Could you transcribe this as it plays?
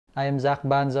I am Zach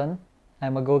Banzon.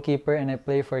 I'm a goalkeeper and I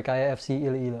play for Kaya FC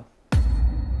Iloilo.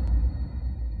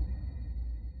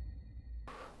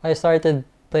 I started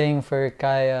playing for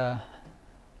Kaya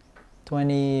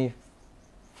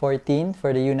 2014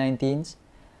 for the U19s,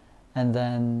 and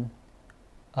then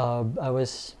I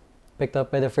was picked up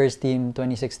by the first team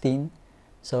 2016.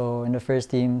 So in the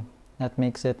first team, that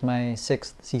makes it my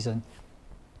 6th season.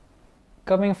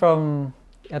 Coming from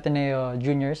Ateneo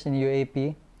Juniors in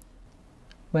UAP,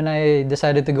 when I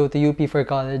decided to go to UP for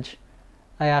college,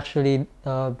 I actually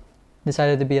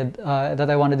decided to be that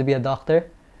I wanted to be a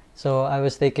doctor. So I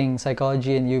was taking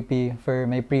psychology in UP for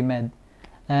my pre-med.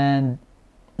 And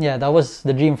yeah, that was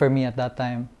the dream for me at that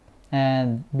time.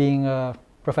 And being a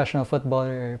professional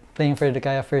footballer, playing for the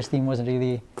Kaya first team wasn't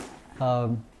really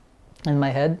in my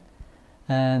head.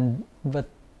 But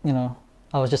you know,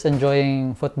 I was just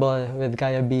enjoying football with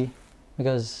Kaya B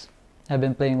because I've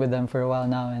been playing with them for a while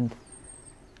now. And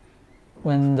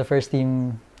when the first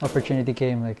team opportunity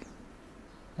came, like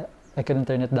I couldn't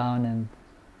turn it down, and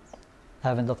I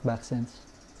haven't looked back since.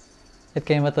 It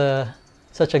came at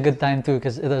such a good time too,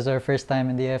 because it was our first time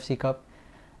in the AFC Cup,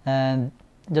 and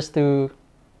just to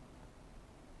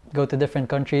go to different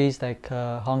countries like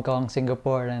Hong Kong,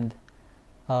 Singapore, and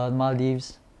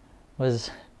Maldives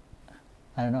was,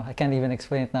 I don't know, I can't even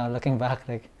explain it now. Looking back,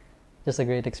 like just a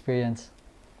great experience.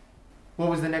 What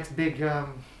was the next big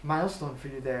milestone for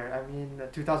you there? I mean,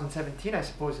 2017, I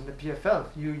suppose, in the PFL.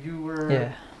 You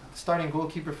were starting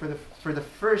goalkeeper for the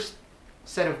first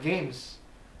set of games.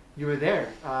 You were there,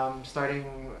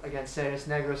 starting against Ceres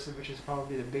Negros, which is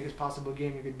probably the biggest possible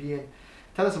game you could be in.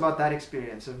 Tell us about that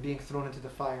experience of being thrown into the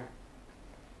fire.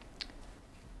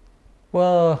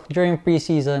 Well, during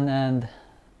preseason and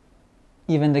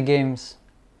even the games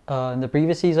in the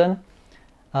previous season,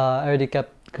 I already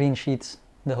kept clean sheets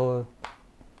the whole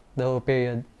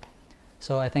period.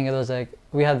 So I think it was like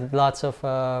we had lots of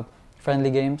friendly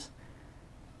games,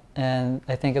 and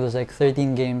I think it was like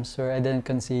 13 games where I didn't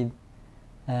concede,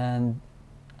 and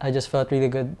I just felt really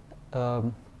good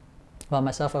about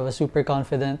myself. I was super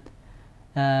confident,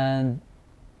 and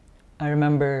I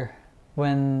remember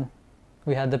when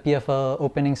we had the PFL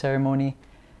opening ceremony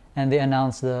and they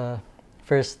announced the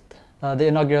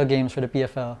inaugural games for the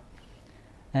PFL,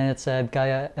 and it said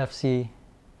Kaya FC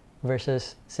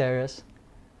versus Ceres.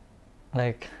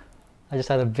 Like, I just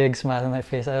had a big smile on my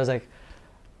face. I was like,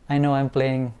 I know I'm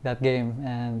playing that game,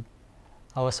 and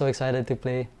I was so excited to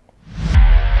play.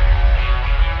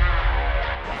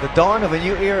 The dawn of a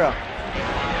new era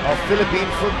of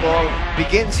Philippine football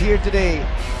begins here today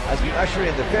as we usher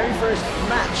in the very first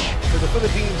match for the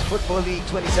Philippines Football League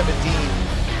 2017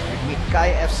 between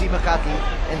Kaya FC Makati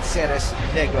and Ceres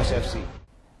Negros FC.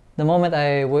 The moment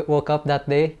I woke up that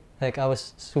day, like I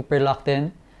was super locked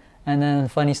in. And then,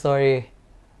 funny story,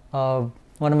 one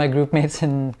of my group mates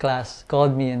in class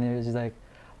called me and he was like,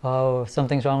 oh,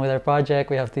 something's wrong with our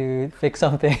project, we have to fix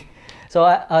something. So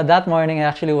that morning I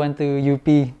actually went to UP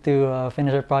to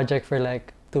finish our project for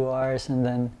like 2 hours, and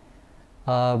then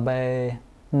by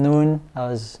noon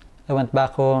I went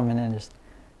back home and then just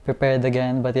prepared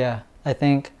again. But yeah, I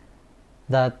think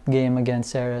that game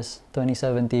against Ceres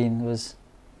 2017 was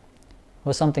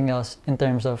something else in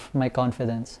terms of my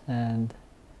confidence, and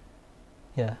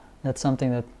yeah, that's something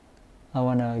that I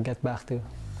want to get back to.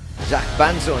 Zach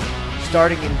Banzon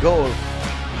starting in goal.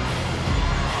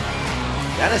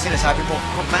 Yan ang sinasabi mo,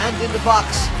 command in the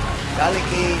box. Galing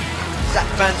kay Zach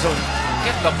Banzon.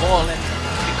 Get the ball, and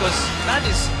because that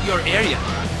is your area.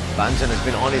 Banzon has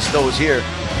been on his toes here.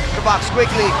 The box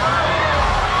quickly.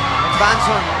 And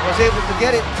Banzon was able to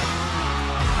get it.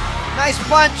 Nice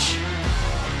punch.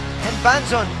 And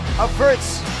Banzon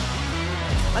averts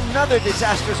another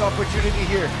disastrous opportunity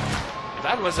here.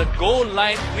 That was a goal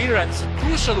line clearance, a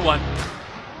crucial one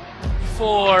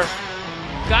for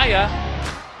Kaya.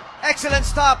 Excellent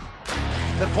stop.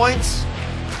 The points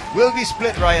will be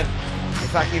split, Ryan. In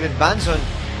fact, even Banzon,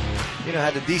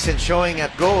 had a decent showing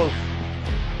at goal.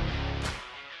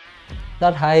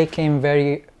 That high came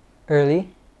very early,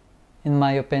 in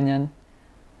my opinion,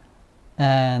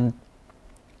 and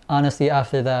honestly,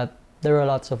 after that, there were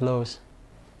lots of lows.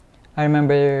 I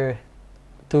remember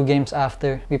 2 games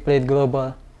after, we played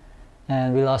Global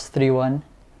and we lost 3-1.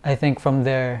 I think from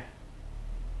there,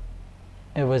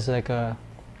 it was like a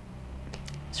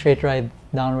straight ride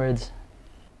downwards.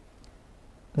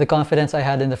 The confidence I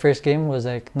had in the first game was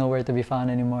like nowhere to be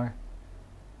found anymore.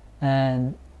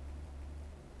 And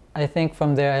I think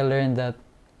from there I learned that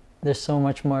there's so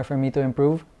much more for me to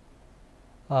improve.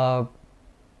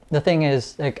 The thing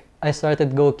is, like, I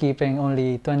started goalkeeping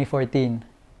only 2014,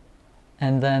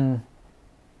 and then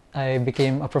I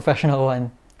became a professional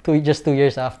one just 2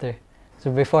 years after.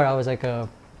 So before I was like I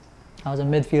was a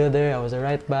midfielder, I was a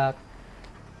right back.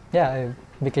 Yeah, I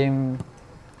became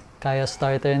Kaya's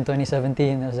starter in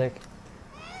 2017. I was like,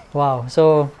 wow.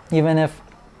 So even if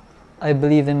I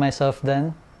believed in myself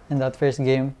then, in that first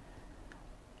game,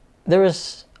 there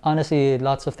was honestly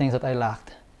lots of things that I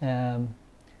lacked.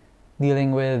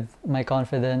 Dealing with my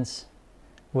confidence,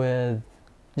 with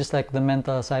just like the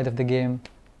mental side of the game.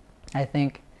 I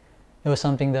think it was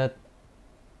something that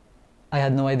I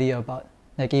had no idea about.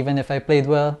 Like even if I played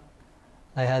well,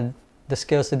 I had the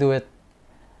skills to do it.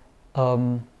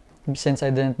 Since I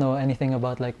didn't know anything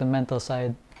about like the mental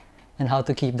side and how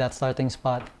to keep that starting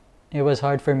spot, it was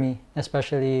hard for me,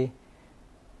 especially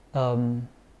when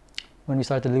we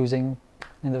started losing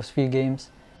in those few games.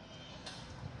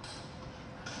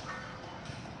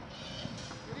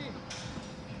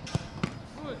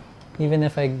 Even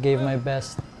if I gave my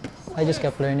best, I just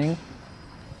kept learning,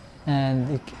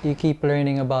 and you keep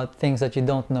learning about things that you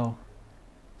don't know.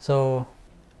 So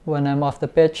when I'm off the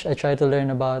pitch, I try to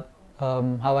learn about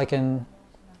how I can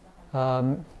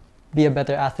be a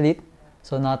better athlete.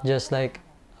 So not just like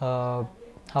how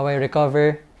I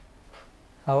recover,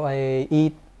 how I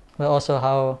eat, but also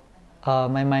how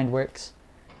my mind works.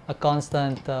 A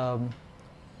constant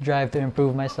drive to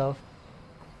improve myself,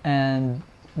 and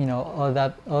you know,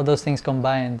 all those things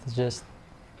combined, just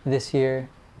this year,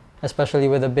 especially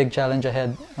with a big challenge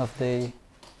ahead of the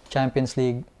Champions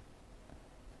League,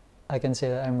 I can say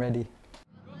that I'm ready.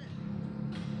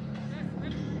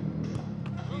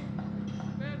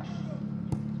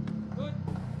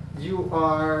 You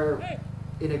are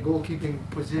in a goalkeeping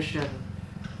position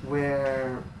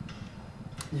where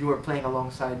you are playing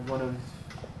alongside one of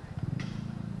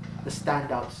the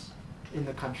standouts in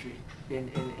the country, in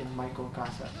Michael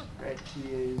Casa, right? He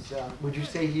is, would you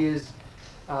say he is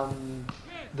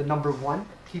the #1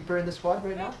 keeper in the squad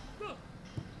right now?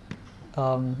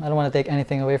 I don't want to take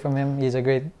anything away from him. He's a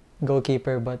great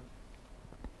goalkeeper, but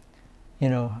you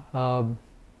know,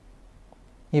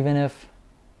 even if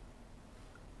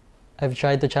I've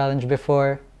tried to challenge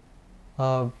before,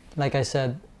 like I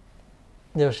said,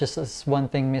 there was just this one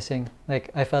thing missing.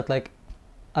 Like I felt like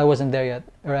I wasn't there yet,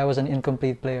 or I was an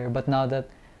incomplete player. But now that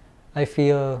I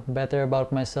feel better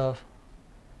about myself,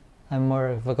 I'm more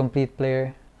of a complete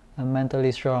player, I'm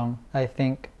mentally strong, I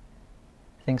think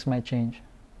things might change.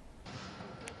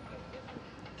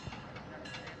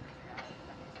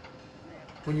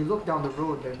 When you look down the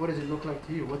road, like, what does it look like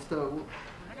to you?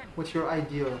 What's your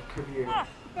ideal career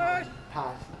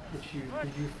path that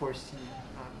you foresee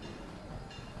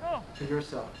for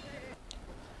yourself?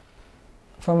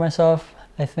 For myself,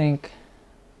 I think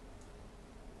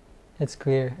it's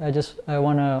clear. I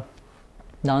want to,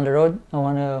 down the road, I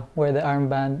want to wear the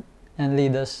armband and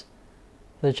lead us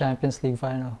to the Champions League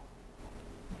final.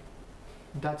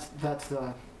 That's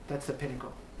the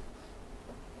pinnacle.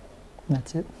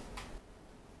 That's it.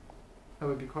 That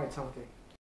would be quite something.